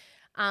 Yeah.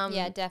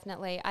 Yeah,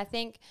 definitely. I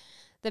think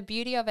the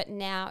beauty of it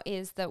now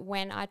is that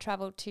when I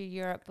traveled to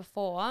Europe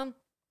before,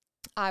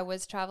 I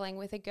was traveling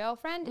with a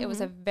girlfriend. It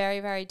was a very,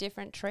 very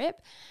different trip.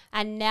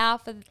 And now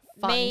for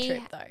Fun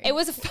trip though. It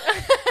was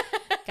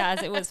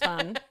guys, it was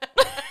fun.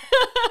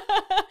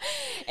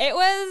 It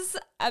was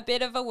a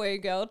bit of a woo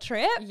girl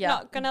trip,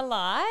 not gonna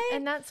lie.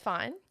 And that's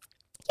fine.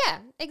 Yeah,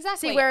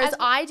 exactly. See, whereas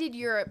I did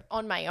Europe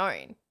on my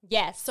own.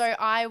 Yes. So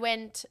I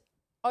went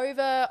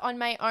over on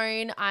my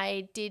own.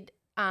 I did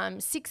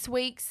 6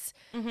 weeks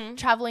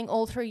traveling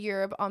all through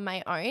Europe on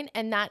my own.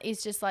 And that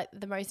is just like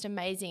the most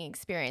amazing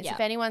experience.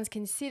 If anyone's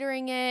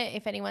considering it,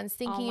 if anyone's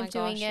thinking of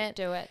doing it,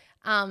 do it.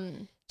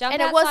 Jump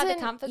and outside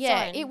the comfort zone.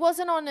 Yeah, it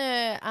wasn't on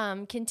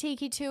a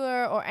Kentucky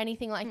tour or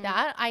anything like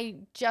that. I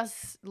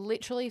just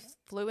literally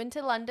flew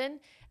into London,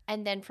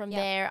 and then from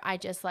there I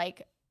just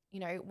like, you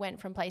know,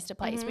 went from place to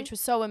place, which was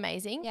so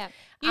amazing. Yeah,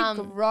 you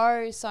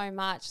grow so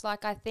much.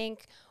 Like I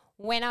think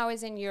when I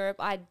was in Europe,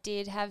 I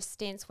did have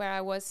stints where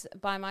I was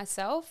by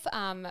myself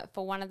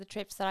for one of the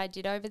trips that I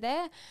did over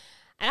there.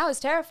 And I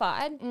was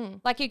terrified.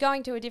 Like, you're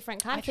going to a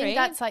different country. I think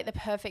that's like the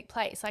perfect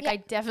place. Like I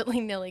definitely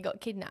nearly got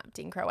kidnapped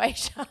in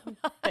Croatia.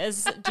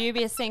 There's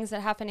dubious things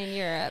that happen in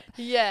Europe.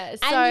 Yeah.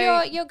 So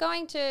And you're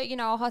going to, you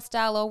know, a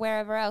hostel or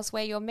wherever else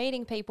where you're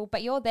meeting people,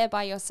 but you're there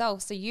by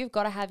yourself. So you've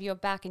got to have your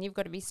back and you've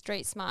got to be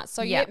street smart.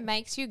 So it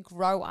makes you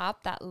grow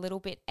up that little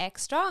bit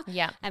extra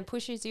and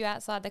pushes you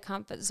outside the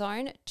comfort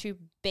zone to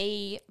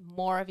be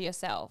more of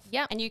yourself.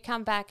 Yeah. And you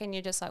come back and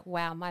you're just like,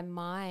 wow, my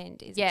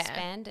mind is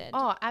expanded.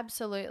 Oh,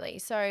 absolutely.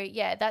 So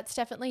yeah, that's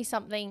definitely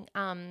something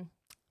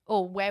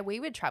or where we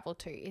would travel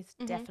to is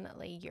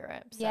definitely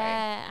Europe. So.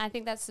 Yeah, I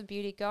think that's the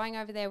beauty. Going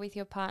over there with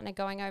your partner,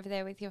 going over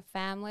there with your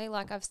family.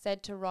 Like I've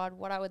said to Rod,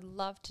 what I would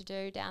love to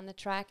do down the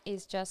track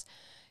is just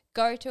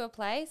go to a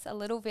place, a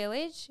little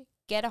village,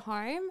 get a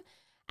home,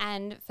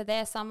 and for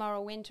their summer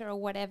or winter or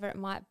whatever it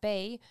might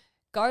be,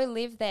 go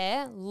live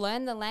there,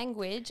 learn the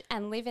language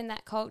and live in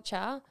that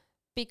culture.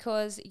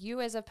 Because you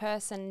as a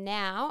person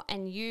now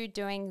and you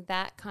doing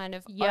that kind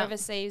of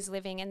overseas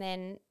living and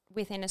then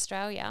within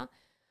Australia,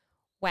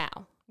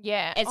 wow.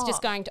 Yeah. It's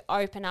just going to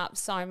open up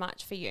so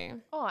much for you.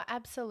 Oh,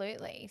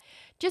 absolutely.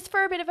 Just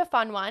for a bit of a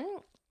fun one,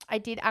 I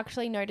did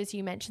actually notice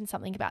you mentioned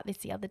something about this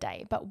the other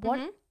day, but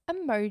what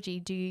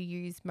emoji do you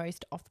use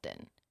most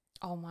often?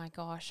 Oh my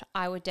gosh.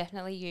 I would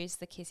definitely use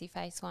the kissy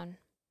face one.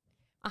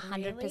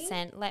 100%.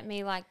 Really? Let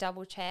me like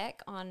double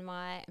check on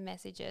my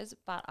messages,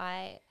 but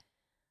I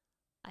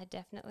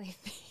definitely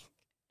think.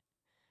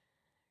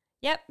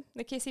 Yep,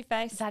 the kissy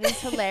face. That is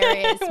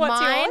hilarious.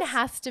 Mine yours?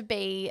 has to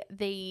be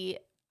the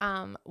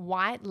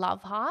white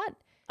love heart.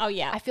 Oh,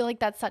 yeah. I feel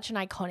like that's such an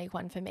iconic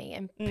one for me,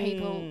 and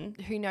people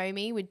who know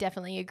me would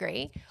definitely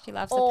agree. She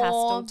loves the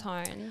pastel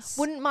tones.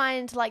 Wouldn't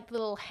mind like the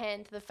little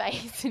hand to the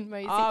face in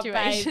most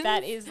situations. Babe,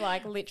 that is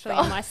like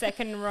literally my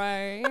second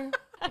row.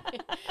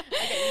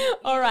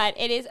 All right,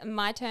 it is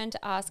my turn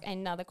to ask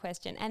another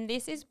question, and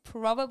this is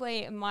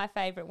probably my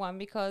favorite one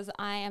because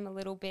I am a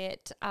little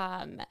bit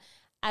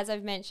as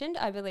I've mentioned,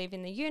 I believe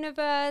in the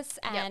universe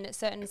and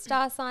certain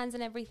star signs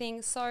and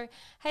everything. So,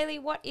 Hayley,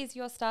 what is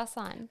your star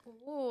sign?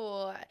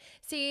 Ooh.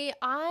 See,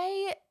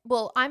 I'm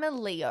a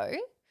Leo.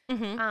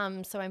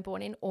 So I'm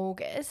born in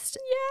August.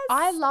 Yes.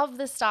 I love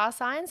the star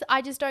signs.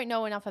 I just don't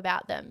know enough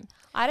about them.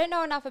 I don't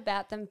know enough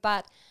about them,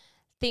 but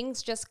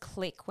things just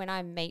click when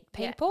I meet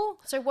people.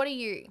 So what are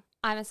you?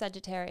 I'm a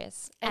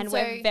Sagittarius And and so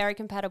we're very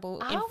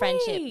compatible in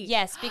friendship.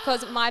 Yes,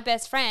 because my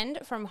best friend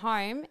from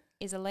home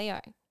is a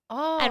Leo.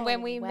 Oh, and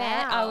when we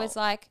met, I was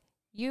like,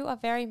 you are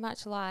very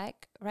much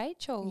like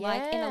Rachel,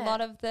 like in a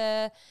lot of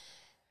the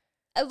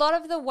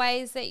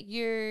ways that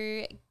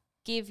you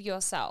give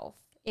yourself,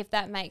 if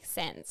that makes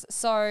sense.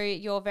 So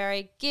you're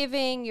very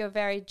giving, you're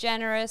very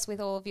generous with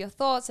all of your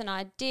thoughts and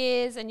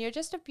ideas, and you're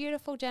just a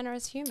beautiful,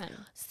 generous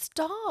human.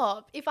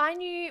 Stop. If I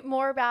knew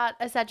more about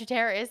a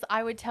Sagittarius,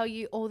 I would tell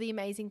you all the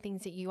amazing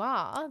things that you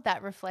are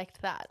that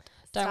reflect that.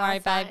 Don't worry,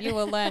 babe. You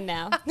will learn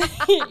now.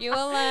 You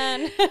will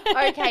learn.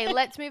 Okay,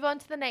 let's move on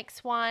to the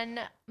next one.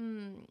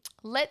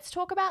 Let's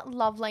talk about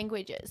love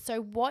languages.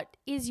 So what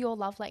is your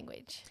love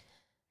language?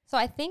 So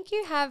I think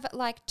you have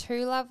like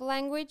 2 love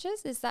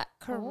languages. Is that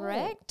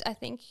correct? I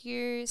think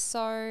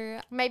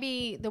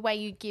maybe the way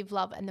you give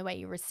love and the way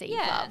you receive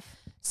love.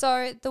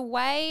 So the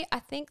way, I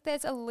think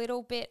there's a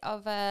little bit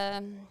of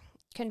a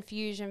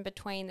confusion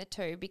between the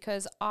two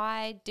because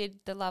I did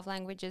the love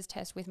languages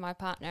test with my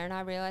partner and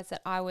I realized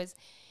that I was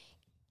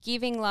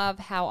giving love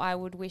how I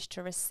would wish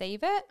to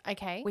receive it.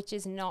 Okay. Which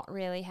is not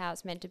really how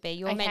it's meant to be.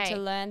 You're meant to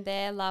learn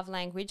their love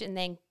language and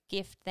then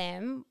gift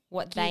them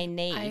what they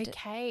need.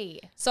 Okay.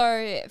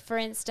 So, for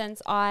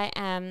instance, I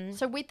am...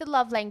 So, with the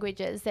love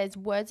languages, there's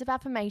words of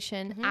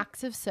affirmation,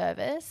 acts of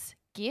service,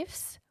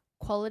 gifts,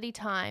 quality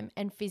time,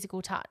 and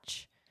physical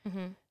touch.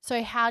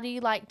 So, how do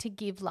you like to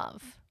give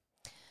love?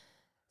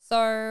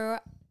 So,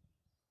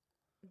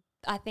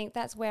 I think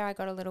that's where I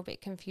got a little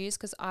bit confused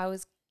because I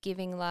was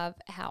giving love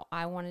how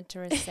I wanted to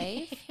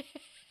receive,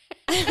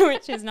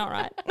 which is not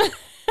right.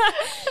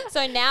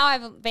 So now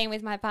I've been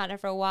with my partner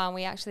for a while and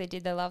we actually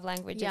did the love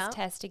languages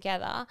test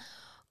together.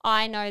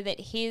 I know that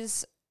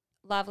his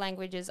love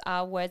languages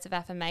are words of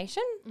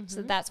affirmation.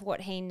 So that's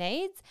what he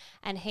needs,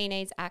 and he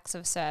needs acts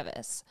of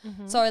service.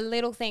 So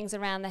little things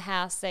around the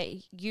house that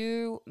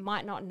you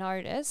might not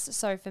notice.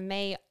 So for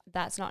me,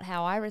 that's not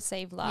how I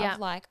receive love.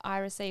 Like I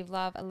receive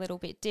love a little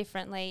bit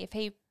differently. If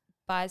he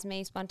buys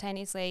me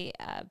spontaneously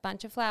a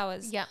bunch of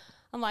flowers,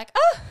 I'm like,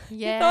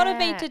 you thought of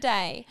me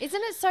today.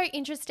 Isn't it so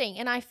interesting?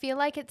 And I feel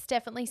like it's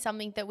definitely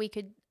something that we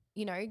could,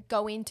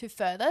 go into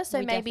further.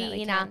 So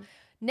maybe in our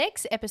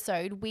next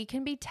episode, we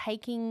can be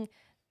taking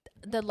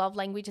the love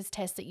languages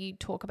test that you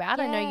talk about.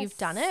 I know you've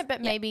done it,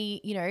 but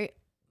maybe,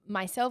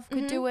 myself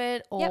could do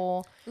it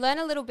or learn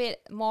a little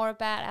bit more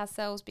about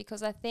ourselves,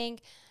 because I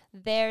think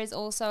there is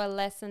also a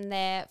lesson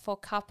there for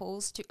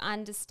couples to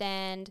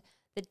understand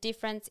the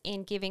difference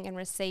in giving and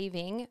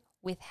receiving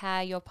with how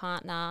your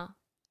partner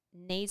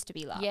needs to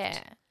be loved. Yeah,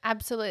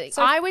 absolutely.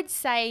 So I would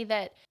say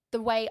that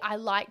the way I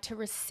like to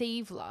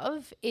receive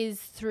love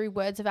is through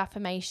words of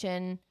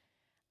affirmation,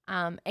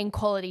 and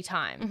quality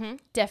time.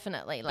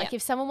 Definitely. Like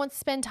if someone wants to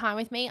spend time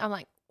with me, I'm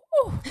like,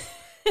 ooh.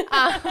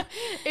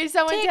 If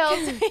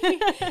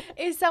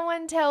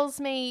someone tells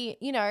me,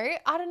 you know,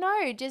 I don't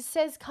know, just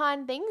says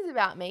kind things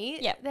about me,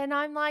 then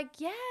I'm like,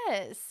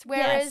 yes.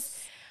 Whereas,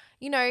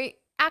 you know,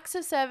 acts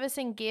of service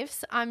and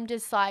gifts, I'm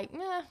just like,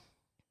 meh.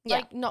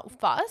 Like not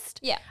fussed.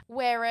 Yeah.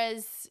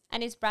 Whereas.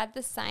 And is Brad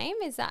the same?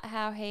 Is that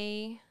how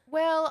he?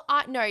 Well,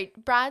 no,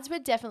 Brad's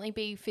would definitely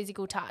be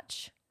physical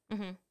touch.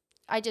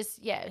 I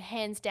just,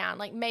 hands down.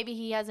 Like maybe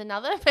he has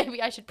another.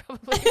 Maybe I should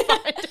probably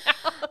find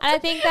out. And I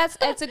think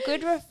it's a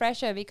good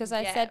refresher because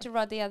I said to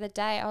Rod the other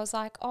day, I was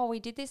like, oh, we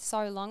did this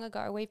so long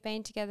ago. We've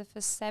been together for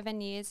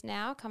 7 years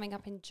now, coming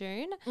up in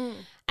June.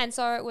 And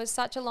so it was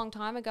such a long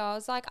time ago. I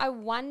was like, I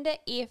wonder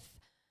if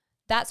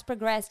that's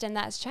progressed and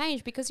that's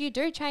changed, because you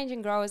do change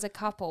and grow as a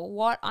couple.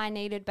 What I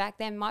needed back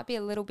then might be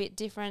a little bit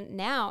different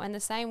now, and the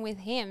same with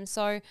him.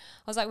 So I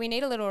was like, we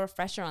need a little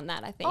refresher on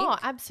that, I think. Oh,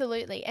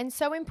 absolutely. And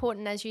so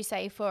important, as you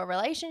say, for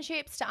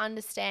relationships to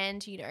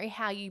understand, you know,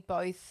 how you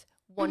both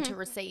want to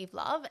receive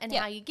love and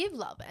how you give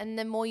love. And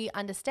the more you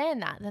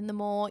understand that, then the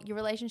more your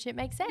relationship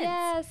makes sense.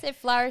 Yes, it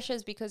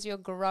flourishes because you're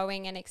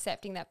growing and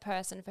accepting that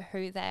person for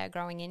who they are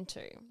growing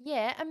into.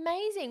 Yeah,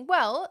 amazing.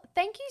 Well,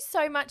 thank you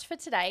so much for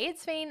today.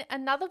 It's been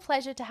another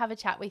pleasure to have a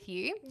chat with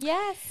you.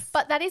 Yes.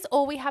 But that is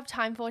all we have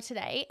time for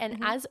today. And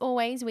as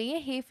always, we are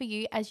here for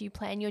you as you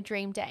plan your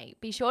dream day.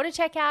 Be sure to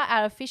check out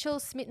our official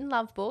Smitten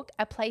Love book,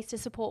 a place to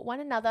support one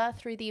another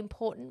through the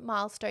important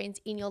milestones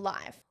in your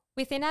life.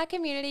 Within our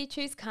community,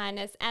 choose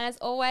kindness. And as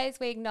always,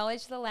 we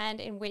acknowledge the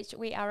land in which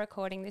we are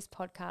recording this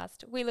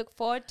podcast. We look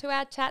forward to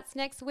our chats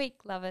next week,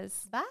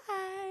 lovers. Bye.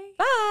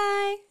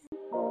 Bye.